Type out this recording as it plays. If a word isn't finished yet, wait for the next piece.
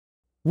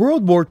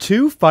World War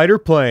II fighter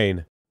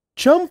plane.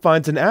 Chum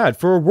finds an ad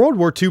for a World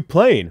War II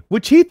plane,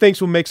 which he thinks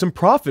will make some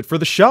profit for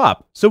the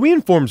shop, so he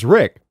informs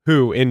Rick,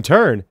 who, in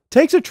turn,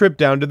 takes a trip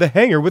down to the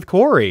hangar with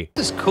Corey.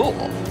 This is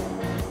cool.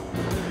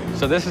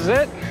 So this is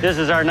it? This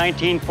is our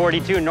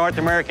 1942 North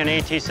American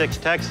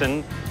AT-6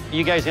 Texan.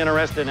 You guys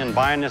interested in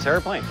buying this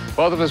airplane?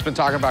 Both of us been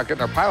talking about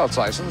getting our pilot's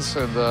license,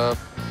 and I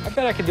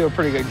bet I could do a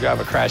pretty good job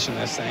of crashing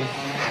this thing.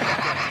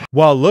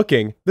 While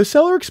looking, the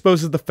seller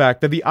exposes the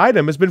fact that the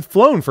item has been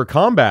flown for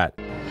combat.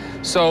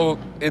 So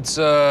it's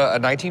a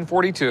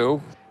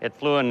 1942. It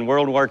flew in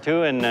World War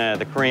II and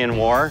the Korean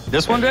War.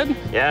 This one did?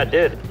 Yeah, it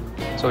did.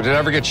 So did it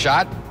ever get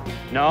shot?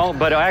 No,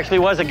 but it actually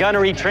was a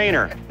gunnery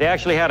trainer. They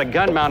actually had a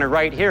gun mounted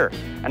right here,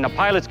 and the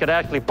pilots could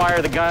actually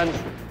fire the guns.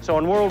 So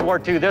in World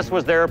War II, this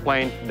was the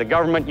airplane the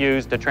government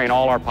used to train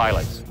all our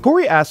pilots.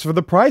 Corey asks for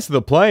the price of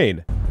the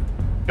plane.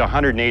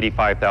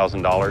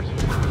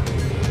 $185,000.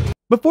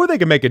 Before they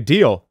can make a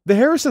deal, the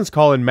Harrisons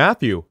call in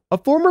Matthew, a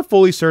former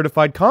fully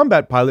certified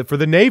combat pilot for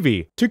the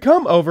Navy, to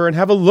come over and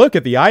have a look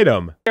at the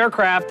item.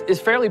 Aircraft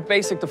is fairly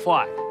basic to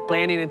fly.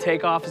 Landing and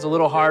takeoff is a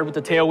little hard with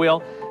the tail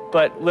wheel,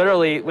 but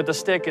literally with the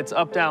stick, it's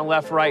up, down,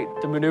 left, right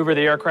to maneuver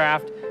the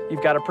aircraft.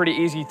 You've got a pretty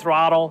easy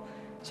throttle.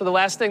 So the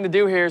last thing to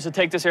do here is to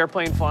take this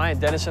airplane flying.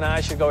 Dennis and I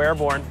should go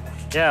airborne.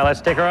 Yeah,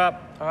 let's take her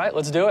up. All right,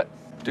 let's do it.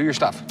 Do your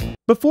stuff.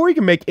 Before he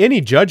can make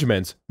any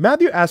judgments,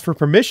 Matthew asks for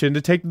permission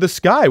to take to the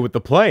sky with the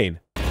plane.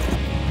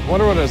 I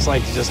wonder what it's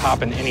like to just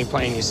hop in any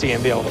plane you see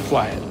and be able to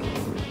fly it.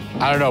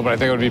 I don't know, but I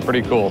think it would be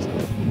pretty cool.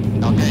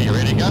 Okay, you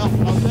ready to go?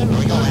 Okay, here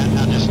we go. And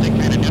now just stick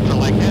in neutral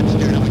like that.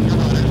 Steer it up with your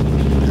rudder.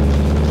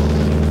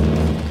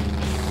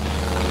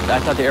 I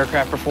thought the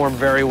aircraft performed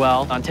very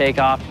well on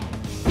takeoff.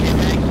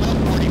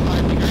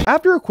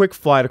 After a quick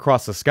flight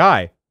across the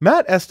sky,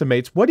 Matt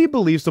estimates what he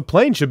believes the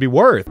plane should be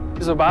worth. It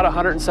was about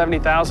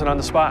 $170,000 on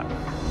the spot.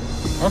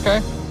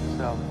 Okay.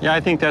 Yeah, I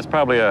think that's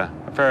probably a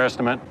fair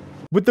estimate.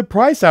 With the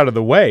price out of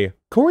the way,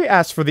 Corey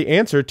asks for the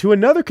answer to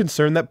another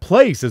concern that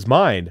plagues his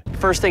mind.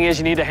 First thing is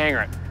you need to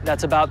hangar it.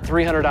 That's about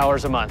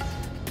 $300 a month.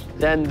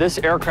 Then this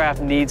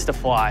aircraft needs to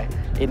fly.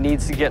 It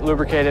needs to get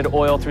lubricated,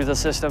 oil through the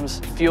systems,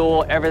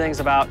 fuel,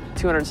 everything's about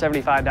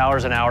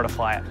 $275 an hour to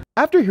fly it.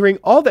 After hearing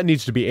all that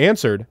needs to be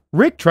answered,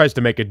 Rick tries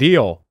to make a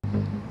deal. You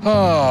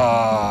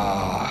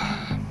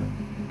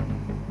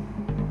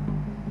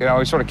know,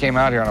 we sort of came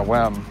out here on a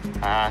whim.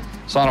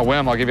 So on a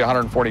whim, I'll give you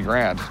 140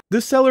 grand. The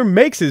seller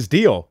makes his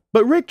deal,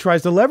 but Rick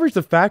tries to leverage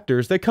the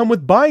factors that come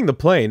with buying the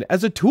plane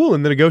as a tool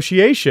in the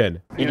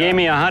negotiation. You gave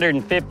me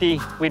 150,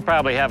 we'd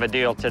probably have a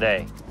deal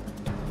today.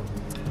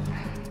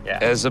 Yeah.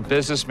 As a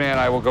businessman,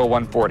 I will go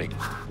 140.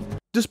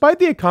 Despite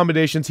the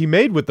accommodations he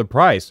made with the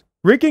price,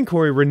 Rick and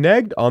Corey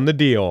reneged on the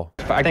deal.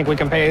 If I think we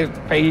can pay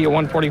you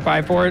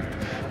 145 for it,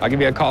 I'll give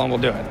you a call and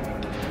we'll do it.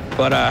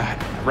 But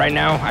right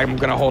now, I'm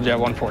gonna hold you at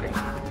 140.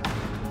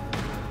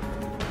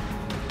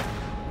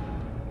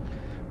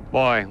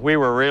 Boy, we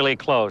were really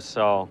close,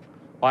 so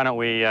why don't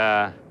we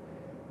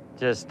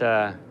just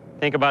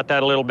think about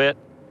that a little bit,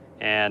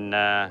 and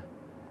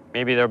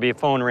maybe there'll be a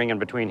phone ringing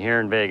between here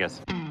and Vegas.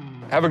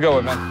 Have a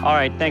go, man. All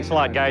right, thanks a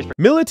lot, guys.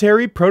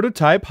 Military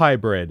prototype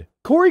hybrid.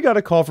 Corey got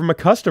a call from a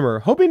customer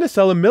hoping to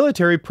sell a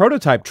military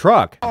prototype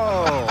truck.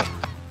 Oh.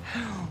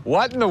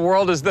 What in the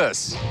world is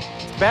this?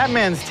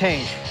 Batman's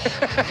tank.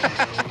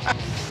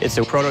 It's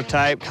a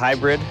prototype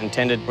hybrid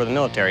intended for the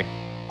military.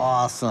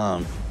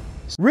 Awesome.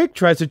 Rick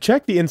tries to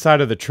check the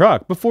inside of the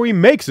truck before he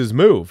makes his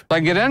move. I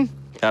can get in?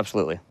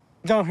 Absolutely.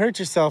 Don't hurt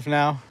yourself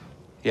now.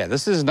 Yeah,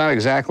 this is not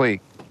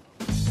exactly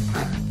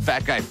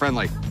fat guy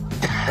friendly.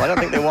 Well, I don't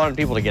think they wanted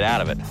people to get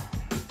out of it.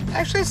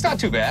 Actually, it's not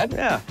too bad.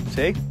 Yeah,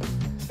 see?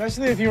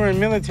 Especially if you were in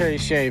military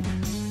shape.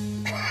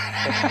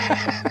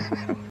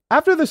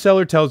 After the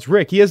seller tells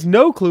Rick he has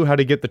no clue how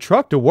to get the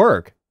truck to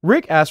work,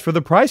 Rick asks for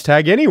the price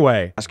tag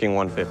anyway. Asking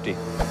 150.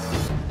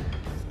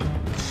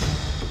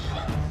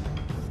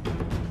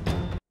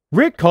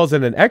 Rick calls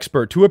in an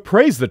expert to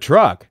appraise the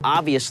truck.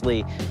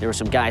 Obviously, there were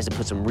some guys that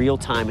put some real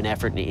time and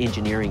effort and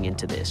engineering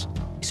into this.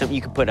 Something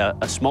you could put a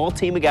small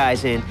team of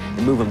guys in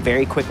and move them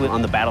very quickly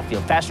on the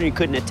battlefield, faster than you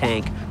could in a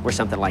tank or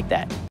something like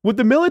that. With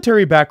the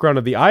military background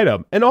of the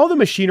item and all the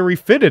machinery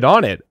fitted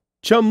on it,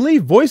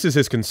 Chumlee voices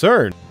his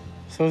concern.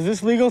 So is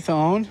this legal to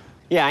own?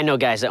 Yeah, I know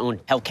guys that own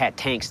Hellcat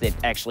tanks that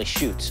actually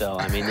shoot, so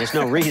I mean, there's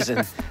no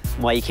reason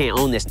why you can't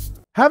own this.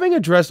 Having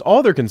addressed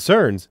all their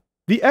concerns,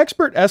 the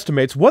expert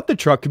estimates what the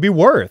truck could be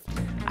worth.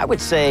 I would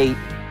say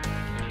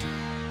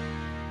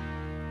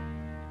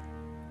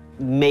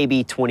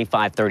maybe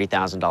 $25,000,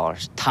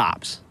 $30,000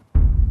 tops.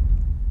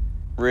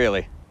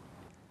 Really?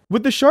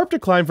 With the sharp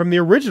decline from the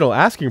original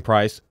asking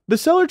price, the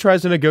seller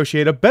tries to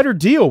negotiate a better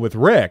deal with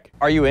Rick.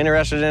 Are you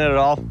interested in it at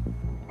all?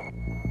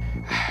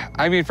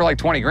 I mean, for like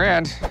 20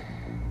 grand.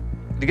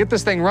 To get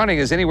this thing running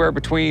is anywhere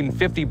between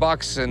 50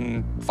 bucks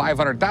and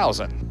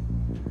 500,000.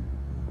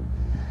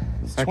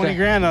 It's 20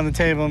 grand on the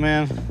table,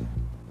 man.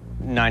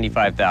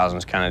 95,000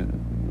 is kind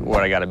of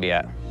what I got to be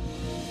at.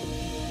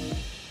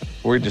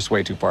 We're just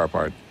way too far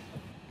apart.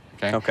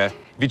 Okay? Okay. If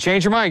you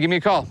change your mind, give me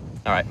a call.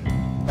 All right.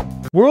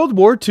 World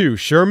War II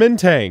Sherman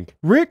tank.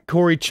 Rick,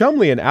 Corey,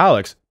 Chumlee, and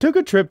Alex took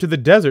a trip to the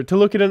desert to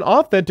look at an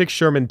authentic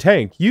Sherman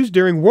tank used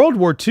during World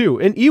War II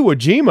in Iwo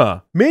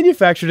Jima,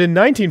 manufactured in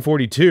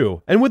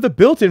 1942 and with a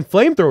built-in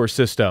flamethrower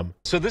system.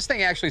 So this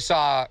thing actually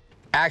saw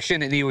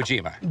action in Iwo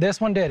Jima.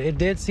 This one did. It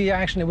did see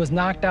action. It was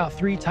knocked out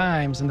 3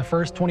 times in the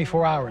first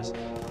 24 hours.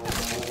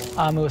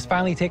 It was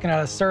finally taken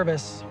out of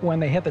service when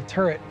they hit the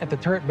turret at the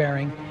turret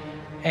bearing,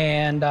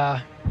 and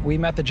we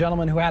met the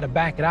gentleman who had to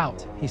back it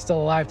out. He's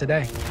still alive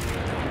today.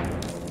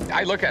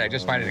 I look at it, I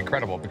just find it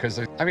incredible because,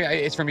 I mean,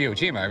 it's from Iwo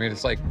Jima. I mean,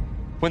 it's like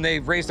when they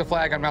raised the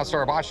flag on Mount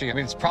Suribachi, I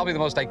mean, it's probably the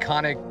most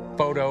iconic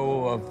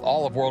photo of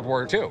all of World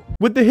War II.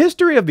 With the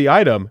history of the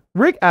item,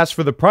 Rick asks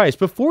for the price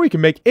before he can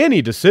make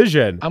any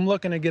decision. I'm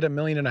looking to get $1.5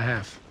 million.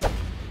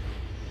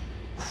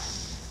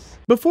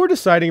 Before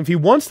deciding if he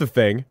wants the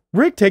thing,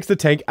 Rick takes the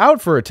tank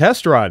out for a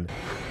test run.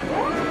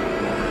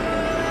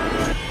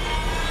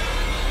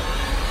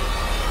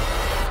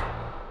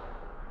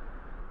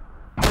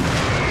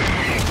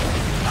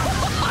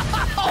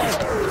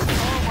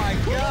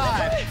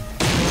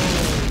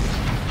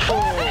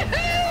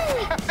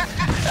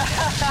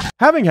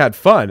 Having had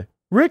fun,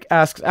 Rick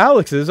asks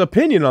Alex's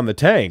opinion on the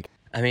tank.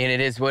 I mean,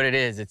 it is what it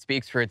is. It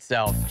speaks for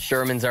itself.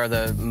 Shermans are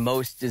the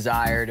most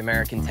desired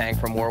American tank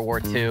from World War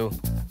II.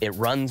 It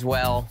runs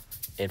well.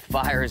 It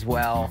fires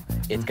well.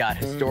 It's got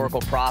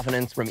historical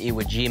provenance from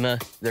Iwo Jima.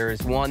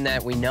 There's one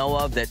that we know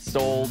of that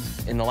sold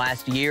in the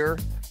last year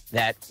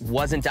that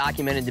wasn't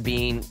documented to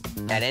being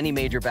at any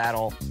major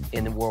battle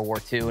in World War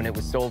II, and it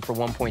was sold for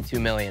 $1.2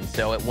 million.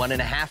 So at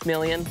 $1.5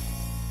 million,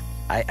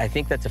 I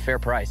think that's a fair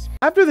price.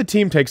 After the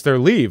team takes their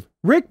leave,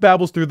 Rick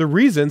babbles through the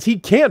reasons he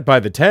can't buy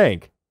the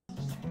tank.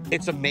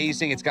 It's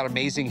amazing. It's got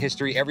amazing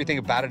history. Everything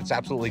about it is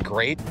absolutely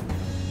great.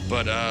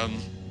 But,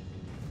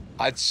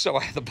 it's so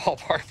out of the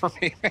ballpark for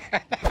me,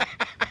 man.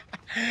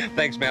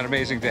 Thanks, man.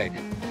 Amazing day.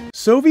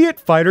 Soviet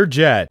fighter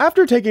jet.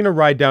 After taking a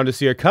ride down to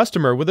see a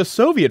customer with a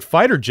Soviet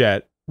fighter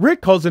jet,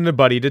 Rick calls in a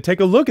buddy to take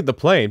a look at the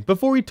plane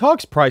before he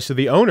talks price to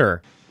the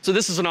owner. So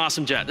this is an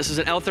awesome jet. This is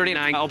an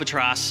L-39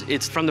 Albatross.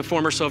 It's from the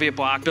former Soviet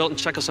bloc, built in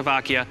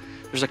Czechoslovakia.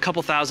 There's a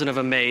couple thousand of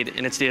them made,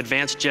 and it's the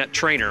advanced jet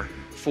trainer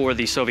for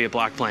the Soviet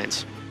bloc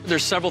planes.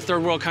 There's several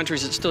third world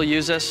countries that still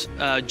use this,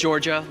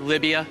 Georgia,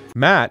 Libya.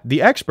 Matt,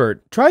 the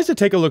expert, tries to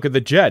take a look at the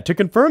jet to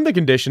confirm the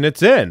condition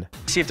it's in.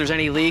 See if there's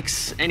any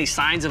leaks, any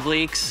signs of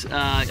leaks.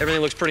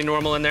 Everything looks pretty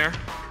normal in there.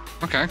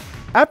 Okay.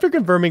 After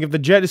confirming if the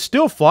jet is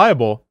still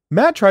flyable,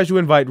 Matt tries to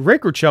invite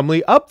Rick or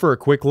Chumlee up for a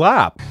quick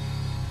lap.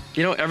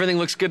 You know, everything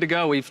looks good to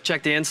go. We've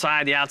checked the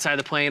inside, the outside of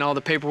the plane, all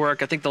the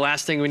paperwork. I think the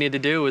last thing we need to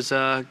do is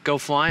go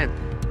flying.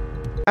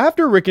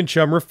 After Rick and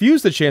Chum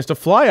refuse the chance to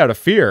fly out of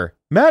fear,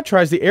 Matt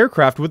tries the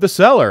aircraft with the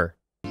seller.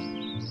 Yeah,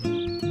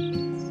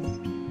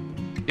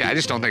 I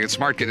just don't think it's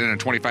smart getting in a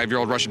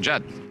 25-year-old Russian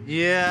jet.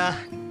 Yeah,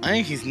 I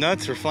think he's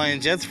nuts for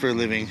flying jets for a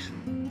living.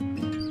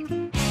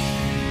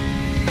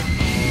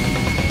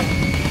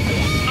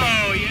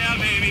 Oh, yeah,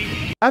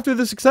 baby. After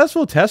the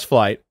successful test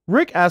flight,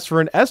 Rick asks for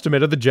an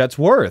estimate of the jet's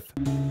worth.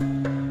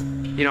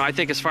 You know, I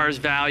think as far as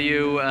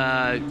value,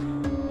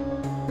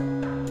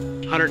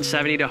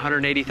 170 to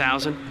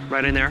 180,000,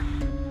 right in there.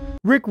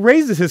 Rick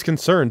raises his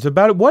concerns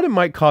about what it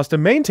might cost to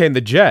maintain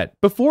the jet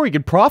before he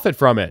could profit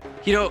from it.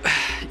 You know,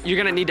 you're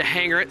gonna need to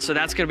hangar it, so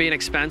that's gonna be an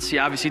expense. You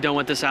obviously don't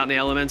want this out in the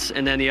elements,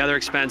 and then the other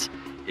expense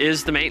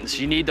is the maintenance.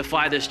 You need to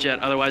fly this jet,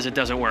 otherwise it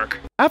doesn't work.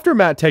 After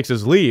Matt takes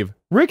his leave,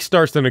 Rick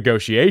starts the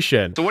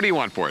negotiation. So what do you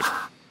want for it?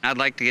 I'd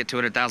like to get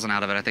 200,000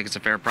 out of it. I think it's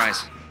a fair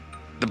price.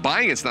 The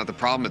buying it's not the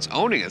problem, it's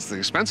owning it's the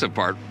expensive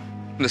part.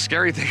 And the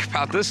scary thing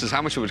about this is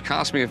how much it would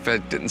cost me if I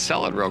didn't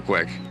sell it real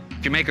quick.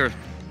 If you make a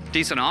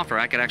decent offer,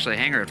 I could actually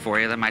hangar it for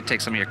you. That might take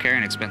some of your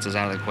carrying expenses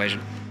out of the equation.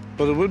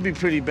 But it would be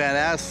pretty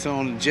badass to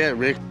own a jet,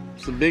 Rick.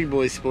 It's a big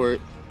boy sport.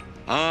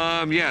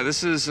 Yeah,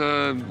 this is,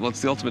 well,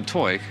 it's the ultimate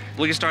toy.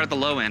 We can start at the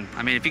low end.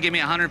 I mean, if you give me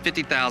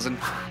 150,000,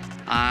 then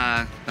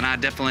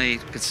I'd definitely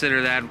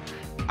consider that.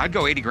 I'd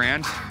go 80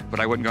 grand, but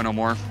I wouldn't go no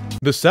more.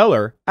 The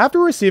seller, after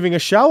receiving a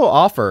shallow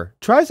offer,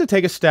 tries to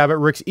take a stab at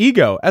Rick's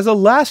ego as a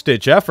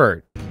last-ditch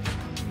effort.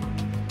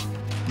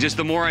 Just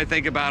the more I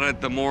think about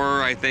it, the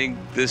more I think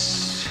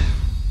this...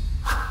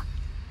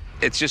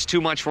 It's just too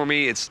much for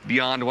me. It's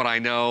beyond what I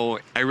know.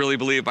 I really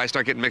believe if I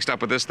start getting mixed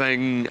up with this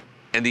thing,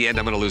 in the end,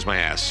 I'm gonna lose my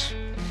ass.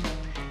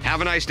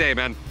 Have a nice day,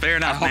 man. Fair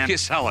enough, I hope you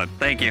sell it.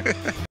 Thank you.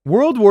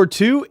 World War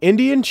II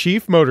Indian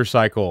Chief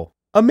motorcycle.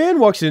 A man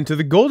walks into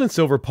the gold and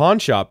silver pawn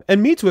shop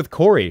and meets with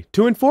Corey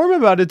to inform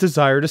him about his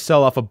desire to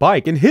sell off a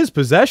bike in his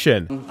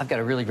possession. I've got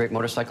a really great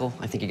motorcycle.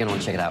 I think you're gonna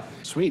want to check it out.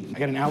 Sweet. I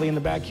got an alley in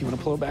the back. You want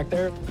to pull it back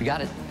there? You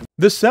got it.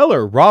 The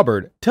seller,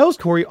 Robert, tells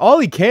Corey all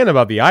he can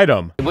about the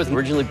item. It was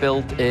originally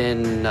built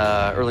in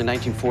early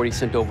 1940,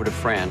 sent over to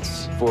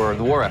France for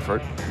the war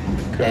effort.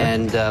 Okay.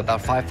 And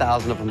about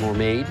 5,000 of them were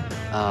made.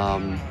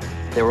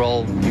 They were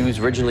all used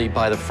originally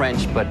by the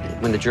French, but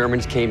when the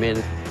Germans came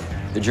in,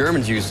 the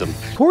Germans used them.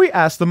 Corey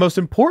asked the most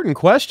important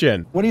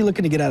question. What are you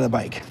looking to get out of the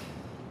bike?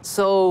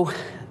 So,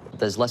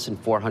 there's less than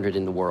 400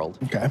 in the world.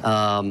 Okay.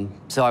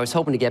 So I was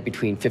hoping to get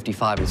between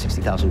 $55,000 and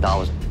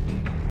 $60,000.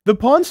 The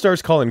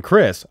Pawnstars call in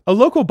Chris, a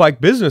local bike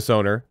business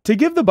owner, to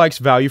give the bike's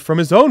value from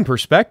his own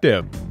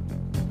perspective.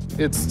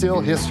 It's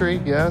still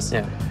history, yes,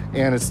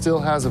 and it still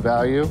has a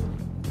value.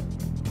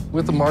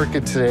 With the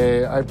market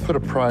today, I'd put a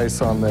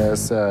price on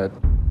this at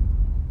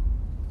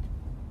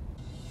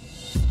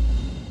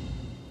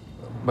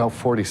about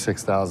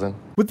 $46,000.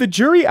 With the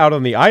jury out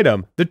on the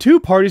item, the two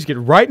parties get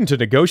right into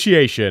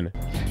negotiation.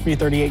 Be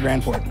 38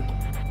 grand for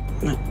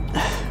it.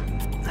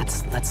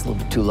 That's a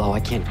little bit too low. I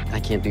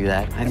can't do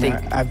that. I think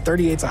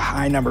 38's a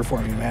high number for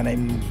me, man.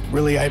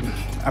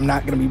 I'm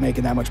not going to be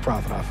making that much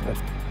profit off of it.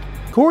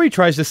 Corey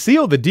tries to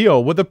seal the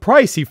deal with a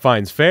price he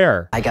finds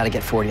fair. I got to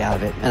get 40 out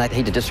of it, and I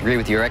hate to disagree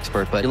with your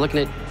expert, but you're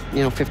looking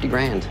at 50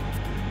 grand.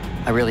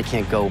 I really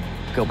can't go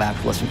back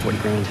for less than 40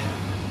 grand.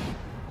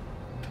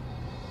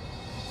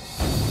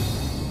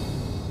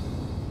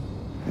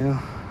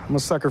 Yeah, I'm a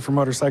sucker for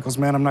motorcycles,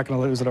 man. I'm not going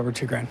to lose it over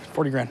 2 grand.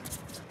 40 grand.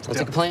 Sounds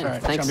like a plan. All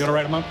right, Thanks. Sean, you want to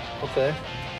write them up? Okay.